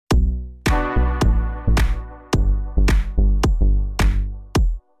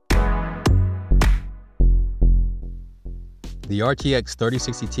The RTX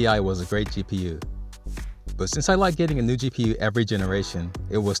 3060 Ti was a great GPU, but since I like getting a new GPU every generation,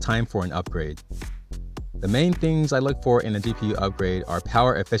 it was time for an upgrade. The main things I look for in a GPU upgrade are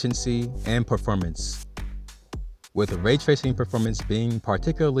power efficiency and performance, with ray tracing performance being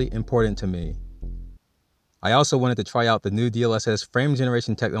particularly important to me. I also wanted to try out the new DLSS frame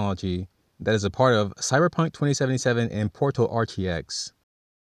generation technology that is a part of Cyberpunk 2077 and Portal RTX.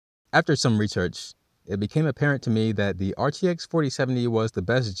 After some research, it became apparent to me that the RTX 4070 was the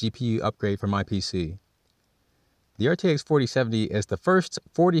best GPU upgrade for my PC. The RTX 4070 is the first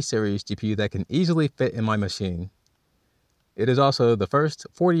 40 series GPU that can easily fit in my machine. It is also the first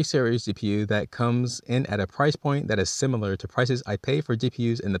 40 series GPU that comes in at a price point that is similar to prices I paid for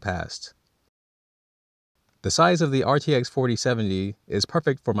GPUs in the past. The size of the RTX 4070 is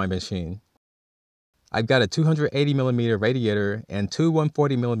perfect for my machine. I've got a 280mm radiator and two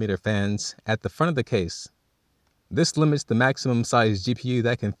 140mm fans at the front of the case. This limits the maximum size GPU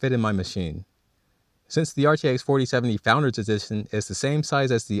that can fit in my machine. Since the RTX 4070 Founders Edition is the same size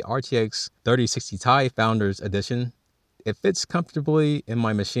as the RTX 3060 Ti Founders Edition, it fits comfortably in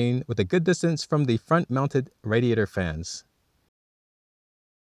my machine with a good distance from the front-mounted radiator fans.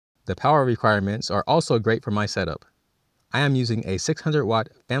 The power requirements are also great for my setup. I am using a 600-watt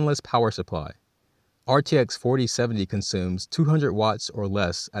fanless power supply. RTX 4070 consumes 200 watts or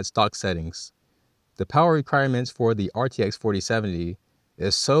less at stock settings. The power requirements for the RTX 4070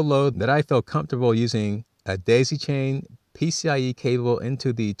 is so low that I feel comfortable using a daisy chain PCIe cable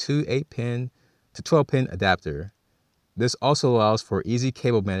into the two 8-pin to 12-pin adapter. This also allows for easy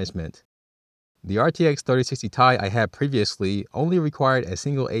cable management. The RTX 3060 Ti I had previously only required a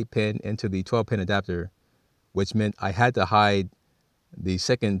single 8-pin into the 12-pin adapter, which meant I had to hide the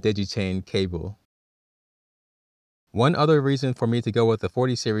second daisy chain cable. One other reason for me to go with the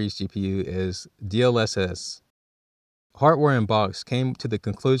 40 series GPU is DLSS. Hardware and Box came to the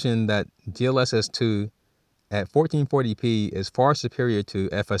conclusion that DLSS 2 at 1440p is far superior to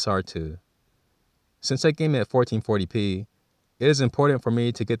FSR 2. Since I game at 1440p, it is important for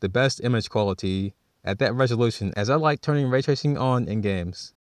me to get the best image quality at that resolution, as I like turning ray tracing on in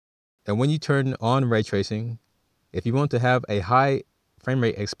games. And when you turn on ray tracing, if you want to have a high frame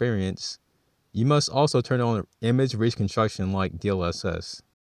rate experience, you must also turn on image reconstruction like DLSS.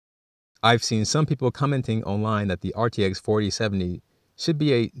 I've seen some people commenting online that the RTX 4070 should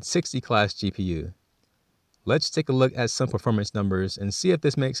be a 60 class GPU. Let's take a look at some performance numbers and see if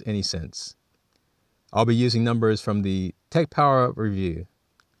this makes any sense. I'll be using numbers from the Tech Power Up review.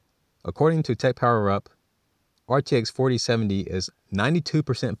 According to Tech Power Up, RTX 4070 is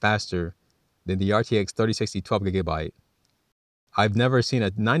 92% faster than the RTX 3060 12GB. I've never seen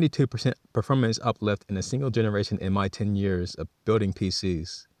a 92% performance uplift in a single generation in my 10 years of building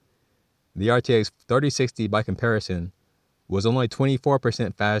PCs. The RTX 3060, by comparison, was only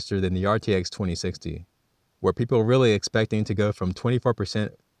 24% faster than the RTX 2060. Were people really expecting to go from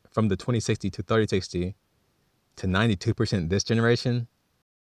 24% from the 2060 to 3060 to 92% this generation?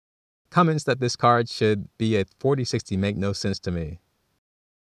 Comments that this card should be a 4060 make no sense to me.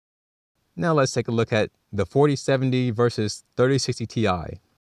 Now let's take a look at the 4070 versus 3060 Ti.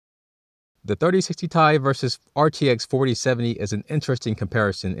 The 3060 Ti versus RTX 4070 is an interesting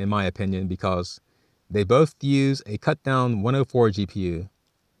comparison in my opinion because they both use a cut-down 104 GPU,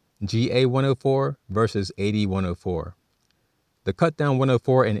 GA104 versus 80104. The cut-down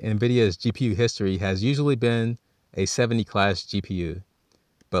 104 in Nvidia's GPU history has usually been a 70 class GPU,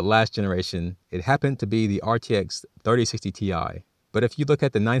 but last generation it happened to be the RTX 3060 Ti. But if you look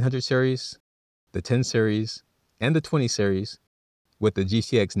at the 900 series, the 10 series, and the 20 series, with the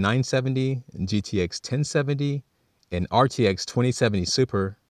GTX 970, GTX 1070, and RTX 2070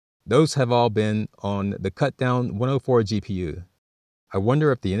 Super, those have all been on the cut-down 104 GPU. I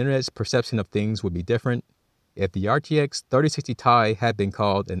wonder if the internet's perception of things would be different if the RTX 3060 Ti had been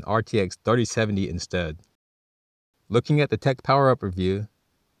called an RTX 3070 instead. Looking at the Tech Power Up review,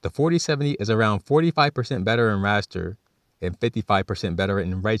 the 4070 is around 45% better in raster and 55% better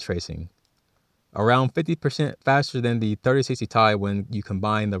in ray tracing. Around 50% faster than the 3060 Ti when you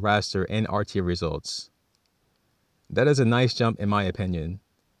combine the raster and RT results. That is a nice jump in my opinion.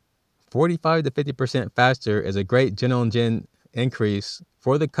 45 to 50% faster is a great gen-on-gen increase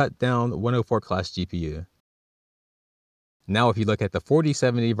for the cut-down 104 class GPU. Now if you look at the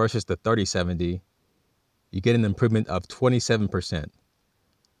 4070 versus the 3070, you get an improvement of 27%.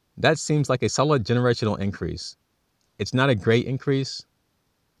 That seems like a solid generational increase. It's not a great increase,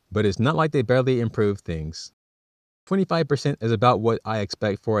 but it's not like they barely improved things. 25% is about what I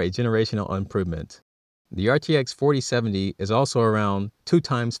expect for a generational improvement. The RTX 4070 is also around 2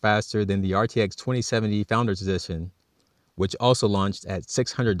 times faster than the RTX 2070 Founders Edition, which also launched at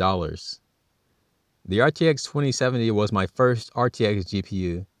 $600. The RTX 2070 was my first RTX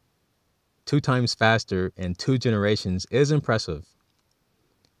GPU. 2 times faster and 2 generations is impressive.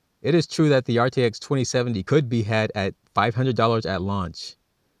 It is true that the RTX 2070 could be had at $500 at launch,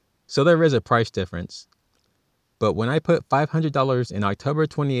 so there is a price difference. But when I put $500 in October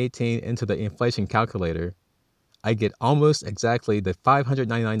 2018 into the inflation calculator, I get almost exactly the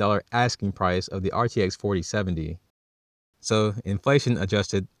 $599 asking price of the RTX 4070. So, inflation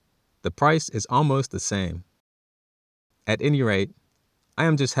adjusted, the price is almost the same. At any rate, I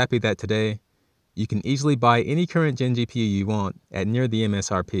am just happy that today, you can easily buy any current gen GPU you want at near the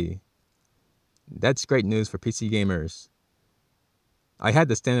MSRP. That's great news for PC gamers. I had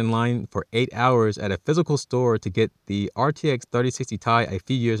to stand in line for 8 hours at a physical store to get the RTX 3060 Ti a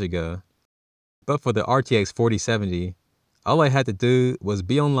few years ago. But for the RTX 4070, all I had to do was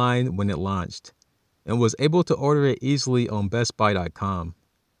be online when it launched, and was able to order it easily on BestBuy.com.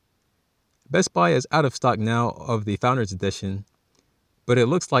 Best Buy is out of stock now of the Founders Edition, but it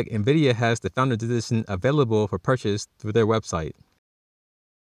looks like Nvidia has the Founders Edition available for purchase through their website.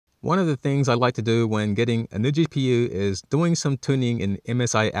 One of the things I like to do when getting a new GPU is doing some tuning in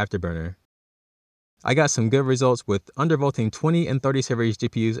MSI Afterburner. I got some good results with undervolting 20 and 30 series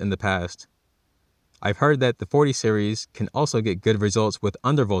GPUs in the past. I've heard that the 40 series can also get good results with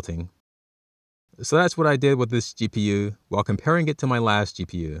undervolting. So that's what I did with this GPU while comparing it to my last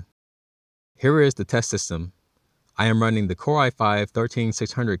GPU. Here is the test system. I am running the Core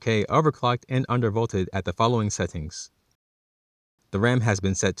i5-13600K overclocked and undervolted at the following settings. The RAM has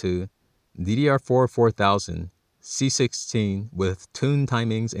been set to DDR4 4000, C16 with tune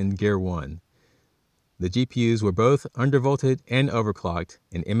timings in Gear 1. The GPUs were both undervolted and overclocked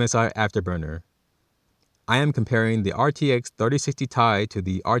in MSI Afterburner. I am comparing the RTX 3060 Ti to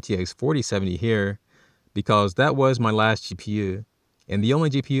the RTX 4070 here because that was my last GPU and the only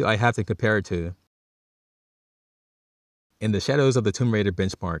GPU I have to compare it to. In the shadows of the Tomb Raider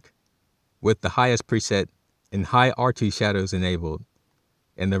benchmark, with the highest preset and high R2 shadows enabled,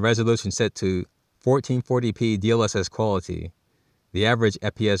 and the resolution set to 1440p DLSS quality, the average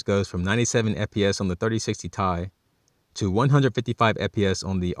FPS goes from 97 FPS on the 3060 Ti to 155 FPS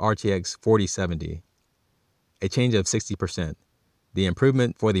on the RTX 4070. A change of 60%. The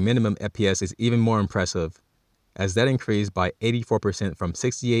improvement for the minimum FPS is even more impressive, as that increased by 84% from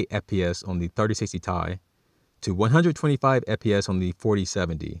 68 FPS on the 3060 Ti to 125 FPS on the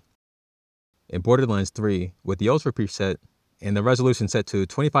 4070. In Borderlands 3, with the Ultra preset and the resolution set to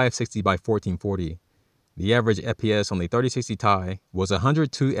 2560 by 1440, the average FPS on the 3060 Ti was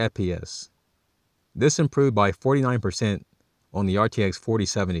 102 FPS. This improved by 49% on the RTX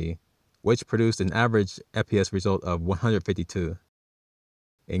 4070, which produced an average FPS result of 152.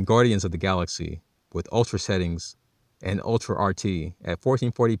 In Guardians of the Galaxy, with Ultra settings and Ultra RT at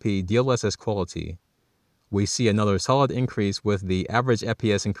 1440p DLSS quality, we see another solid increase with the average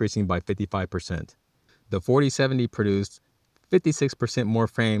FPS increasing by 55%. The 4070 produced 56% more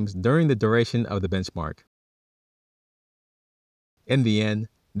frames during the duration of the benchmark. In the end,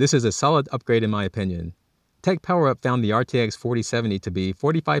 this is a solid upgrade in my opinion. Tech PowerUp found the RTX 4070 to be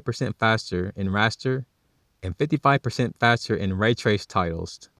 45% faster in raster and 55% faster in ray trace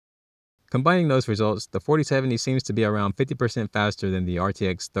titles. Combining those results, the 4070 seems to be around 50% faster than the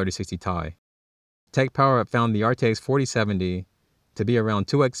RTX 3060 Ti. Tech PowerUp found the RTX 4070 to be around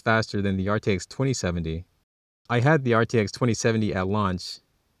 2x faster than the RTX 2070. I had the RTX 2070 at launch,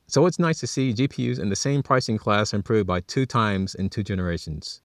 so it's nice to see GPUs in the same pricing class improve by 2 times in 2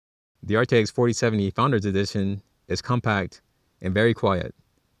 generations. The RTX 4070 Founders Edition is compact and very quiet.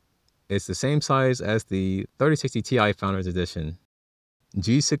 It's the same size as the 3060 Ti Founders Edition.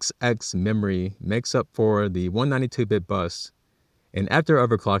 G6X memory makes up for the 192-bit bus, and after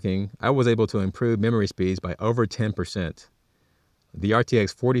overclocking, I was able to improve memory speeds by over 10%. The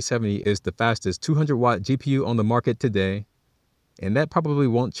RTX 4070 is the fastest 200-watt GPU on the market today, and that probably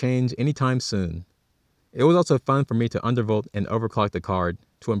won't change anytime soon. It was also fun for me to undervolt and overclock the card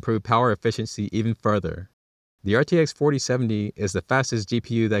to improve power efficiency even further. The RTX 4070 is the fastest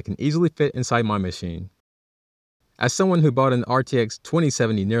GPU that can easily fit inside my machine. As someone who bought an RTX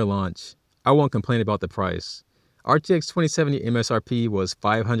 2070 near launch, I won't complain about the price. RTX 2070 MSRP was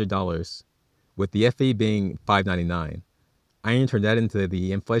 $500, with the FE being $599. I entered that into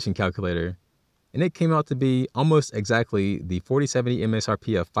the inflation calculator, and it came out to be almost exactly the 4070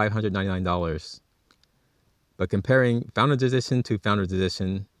 MSRP of $599. But comparing Founders Edition to Founders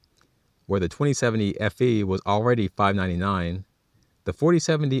Edition, where the 2070 FE was already $599, the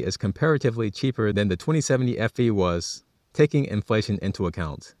 4070 is comparatively cheaper than the 2070 FE was, taking inflation into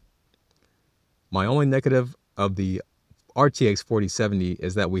account. My only negative of the RTX 4070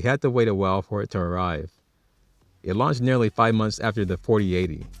 is that we had to wait a while for it to arrive. It launched nearly 5 months after the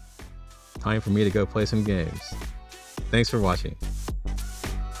 4080. Time for me to go play some games. Thanks for watching.